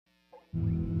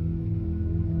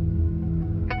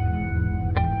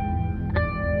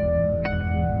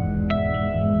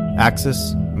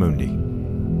Axis Mundi.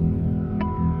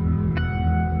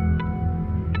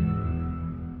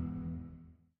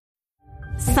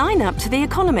 Sign up to The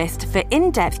Economist for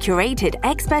in-depth curated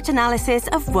expert analysis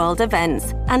of world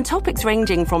events and topics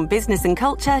ranging from business and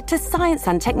culture to science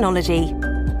and technology.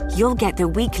 You'll get the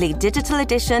weekly digital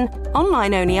edition,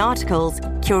 online-only articles,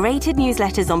 curated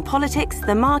newsletters on politics,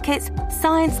 the markets,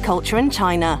 science, culture and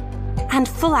China, and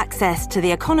full access to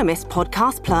The Economist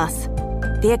Podcast Plus.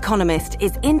 The Economist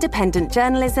is independent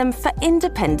journalism for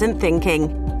independent thinking.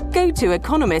 Go to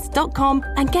economist.com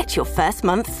and get your first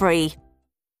month free.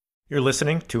 You're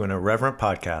listening to an Irreverent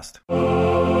podcast.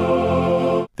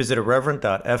 Visit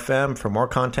irreverent.fm for more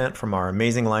content from our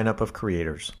amazing lineup of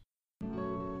creators.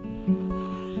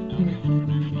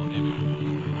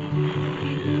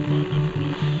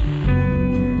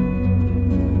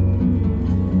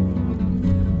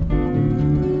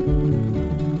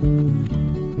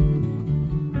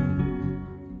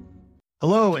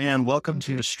 Hello, and welcome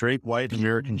to Straight White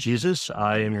American Jesus.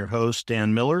 I am your host,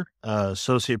 Dan Miller,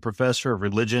 Associate Professor of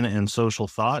Religion and Social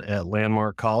Thought at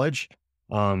Landmark College.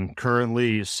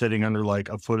 Currently sitting under like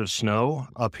a foot of snow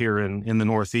up here in the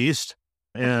Northeast.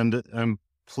 And I'm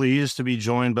pleased to be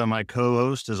joined by my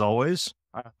co-host, as always.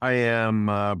 I am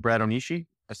Brad Onishi,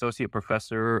 Associate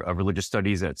Professor of Religious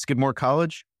Studies at Skidmore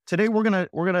College. Today, we're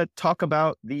gonna talk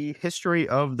about the history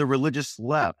of the religious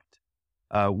left.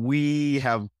 We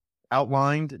have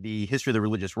outlined the history of the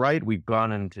religious right. We've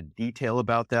gone into detail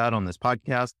about that on this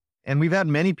podcast. And we've had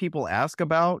many people ask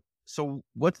about, so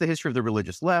what's the history of the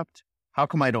religious left? How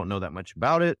come I don't know that much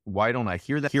about it? Why don't I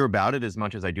hear about it as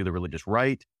much as I do the religious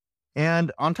right?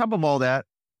 And on top of all that,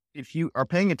 if you are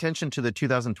paying attention to the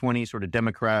 2020 sort of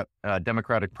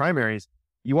Democratic primaries,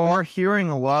 you are hearing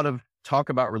a lot of talk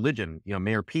about religion. You know,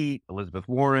 Mayor Pete, Elizabeth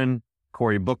Warren,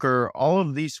 Cory Booker, all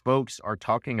of these folks are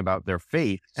talking about their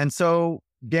faith. And so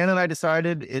Dan and I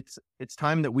decided it's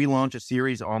time that we launch a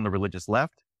series on the religious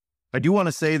left. I do want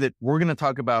to say that we're going to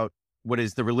talk about what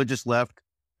is the religious left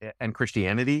and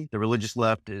Christianity. The religious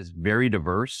left is very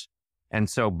diverse. And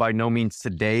so by no means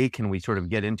today can we sort of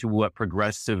get into what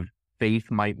progressive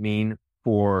faith might mean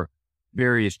for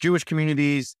various Jewish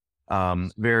communities,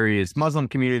 various Muslim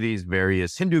communities,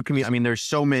 various Hindu communities. I mean, there's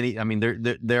so many. I mean,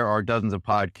 there are dozens of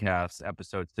podcast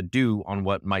episodes to do on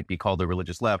what might be called the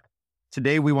religious left.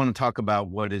 Today, we want to talk about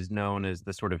what is known as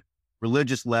the sort of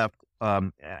religious left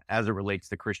as it relates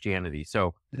to Christianity.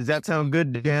 So does that sound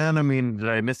good, Dan? I mean, did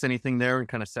I miss anything there and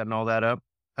kind of setting all that up?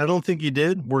 I don't think you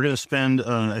did. We're going to spend,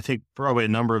 I think, probably a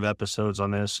number of episodes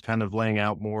on this, kind of laying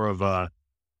out more of a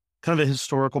kind of a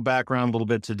historical background a little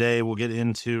bit today. We'll get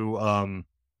into,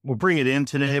 we'll bring it in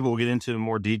today, but we'll get into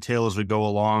more detail as we go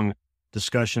along,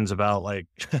 discussions about like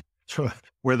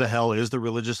where the hell is the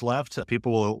religious left?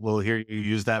 People will hear you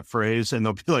use that phrase and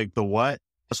they'll be like, the what?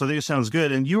 So I think it sounds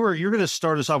good. And you're going to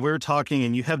start us off. We were talking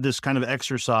and you have this kind of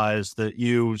exercise that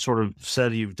you sort of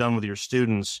said you've done with your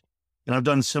students. And I've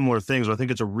done similar things. I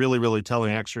think it's a really, really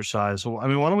telling exercise. So, I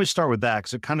mean, why don't we start with that?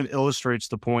 Because it kind of illustrates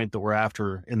the point that we're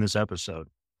after in this episode.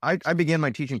 I began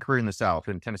my teaching career in the South,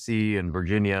 in Tennessee and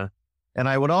Virginia. And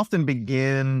I would often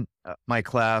begin my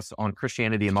class on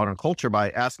Christianity and modern culture by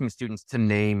asking students to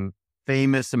name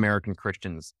famous American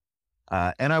Christians.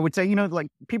 And I would say, you know, like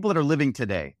people that are living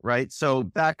today, right? So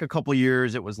back a couple of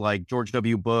years, it was like George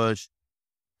W. Bush,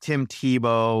 Tim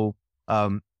Tebow.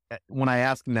 When I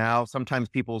ask now, sometimes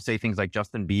people say things like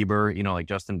Justin Bieber, you know, like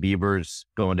Justin Bieber's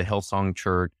going to Hillsong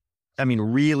Church. I mean,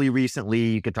 really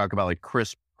recently, you could talk about like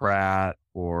Chris Pratt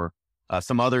or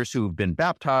some others who've been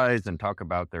baptized and talk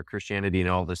about their Christianity and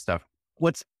all this stuff.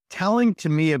 What's telling to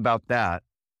me about that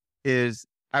is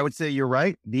I would say you're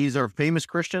right. These are famous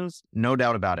Christians, no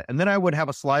doubt about it. And then I would have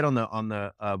a slide on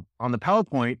the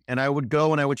PowerPoint, and I would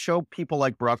go and I would show people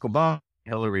like Barack Obama,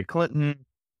 Hillary Clinton,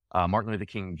 Martin Luther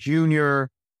King Jr.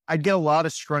 I'd get a lot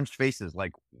of scrunched faces,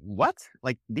 like what?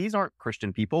 Like these aren't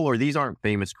Christian people, or these aren't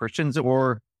famous Christians,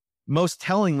 or most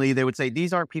tellingly, they would say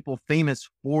these aren't people famous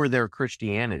for their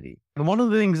Christianity. And one of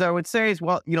the things I would say is,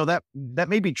 well, you know, that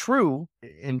may be true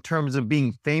in terms of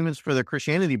being famous for their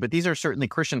Christianity, but these are certainly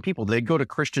Christian people. They go to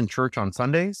Christian church on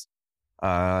Sundays.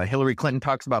 Hillary Clinton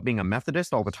talks about being a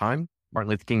Methodist all the time. Martin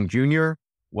Luther King Jr.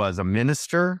 was a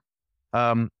minister.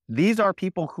 These are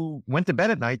people who went to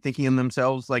bed at night thinking of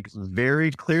themselves like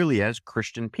very clearly as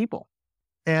Christian people.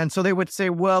 And so they would say,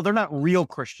 well, they're not real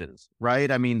Christians, right?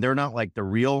 I mean, they're not like the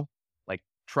real, like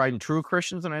tried and true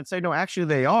Christians. And I'd say, no, actually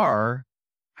they are.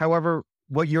 However,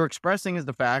 what you're expressing is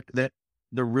the fact that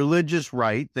the religious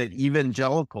right, that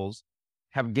evangelicals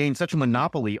have gained such a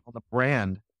monopoly on the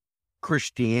brand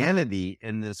Christianity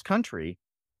in this country,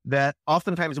 that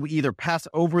oftentimes we either pass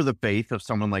over the faith of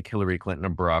someone like Hillary Clinton or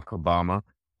Barack Obama,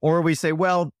 or we say,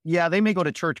 well, yeah, they may go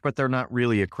to church, but they're not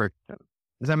really a Christian.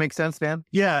 Does that make sense, Dan?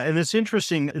 Yeah. And it's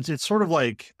interesting. It's sort of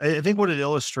like, I think what it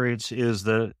illustrates is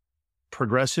the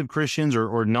progressive Christians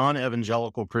or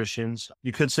non-evangelical Christians.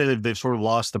 You could say that they've sort of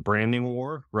lost the branding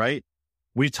war, right?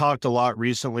 We talked a lot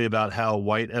recently about how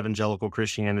white evangelical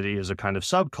Christianity is a kind of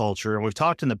subculture. And we've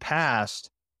talked in the past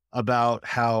about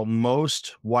how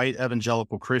most white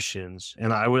evangelical Christians,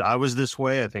 and I was this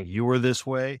way, I think you were this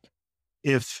way,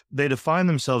 if they define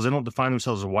themselves, they don't define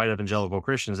themselves as white evangelical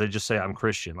Christians. They just say, I'm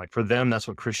Christian. Like for them, that's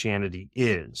what Christianity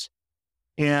is.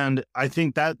 And I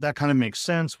think that kind of makes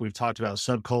sense. We've talked about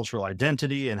subcultural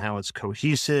identity and how it's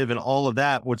cohesive and all of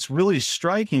that. What's really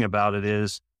striking about it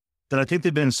is that I think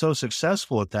they've been so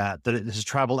successful at that it has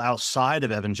traveled outside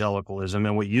of evangelicalism.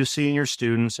 And what you see in your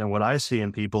students and what I see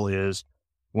in people is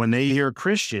when they hear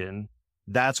Christian,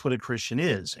 that's what a Christian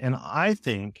is. And I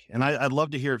think, and I'd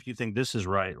love to hear if you think this is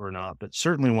right or not, but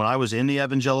certainly when I was in the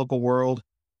evangelical world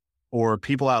or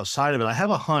people outside of it, I have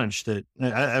a hunch that,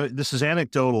 this is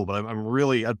anecdotal, but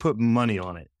I'd put money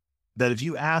on it, that if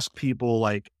you ask people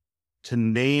like to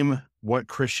name what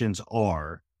Christians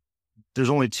are, there's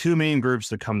only two main groups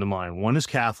that come to mind. One is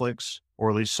Catholics, or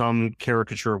at least some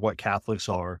caricature of what Catholics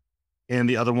are. And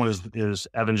the other one is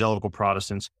evangelical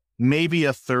Protestants. Maybe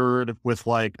a third with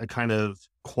like a kind of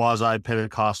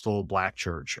quasi-Pentecostal black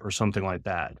church or something like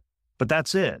that. But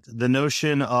that's it. The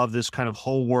notion of this kind of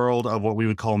whole world of what we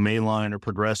would call mainline or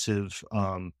progressive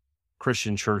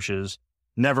Christian churches,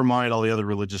 never mind all the other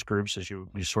religious groups as you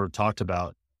sort of talked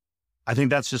about. I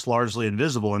think that's just largely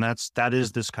invisible. And that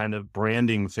is this kind of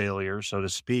branding failure, so to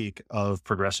speak, of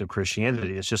progressive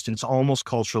Christianity. It's almost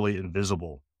culturally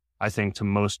invisible, I think, to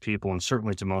most people and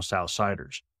certainly to most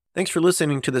outsiders. Thanks for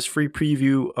listening to this free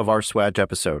preview of our Swag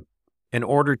episode. In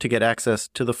order to get access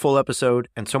to the full episode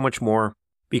and so much more,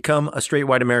 become a Straight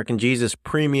White American Jesus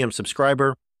premium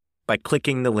subscriber by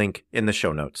clicking the link in the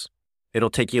show notes. It'll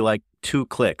take you like 2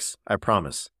 clicks, I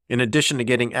promise. In addition to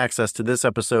getting access to this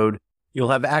episode, you'll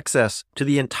have access to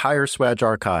the entire Swag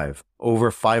archive,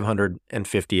 over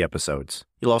 550 episodes.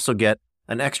 You'll also get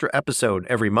an extra episode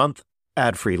every month,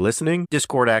 ad-free listening,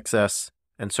 Discord access,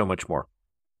 and so much more.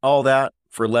 All that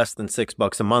for less than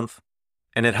 $6 a month,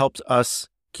 and it helps us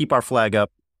keep our flag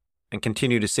up and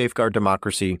continue to safeguard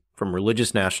democracy from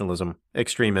religious nationalism,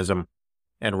 extremism,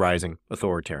 and rising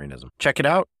authoritarianism. Check it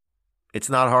out. It's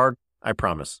not hard, I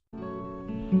promise.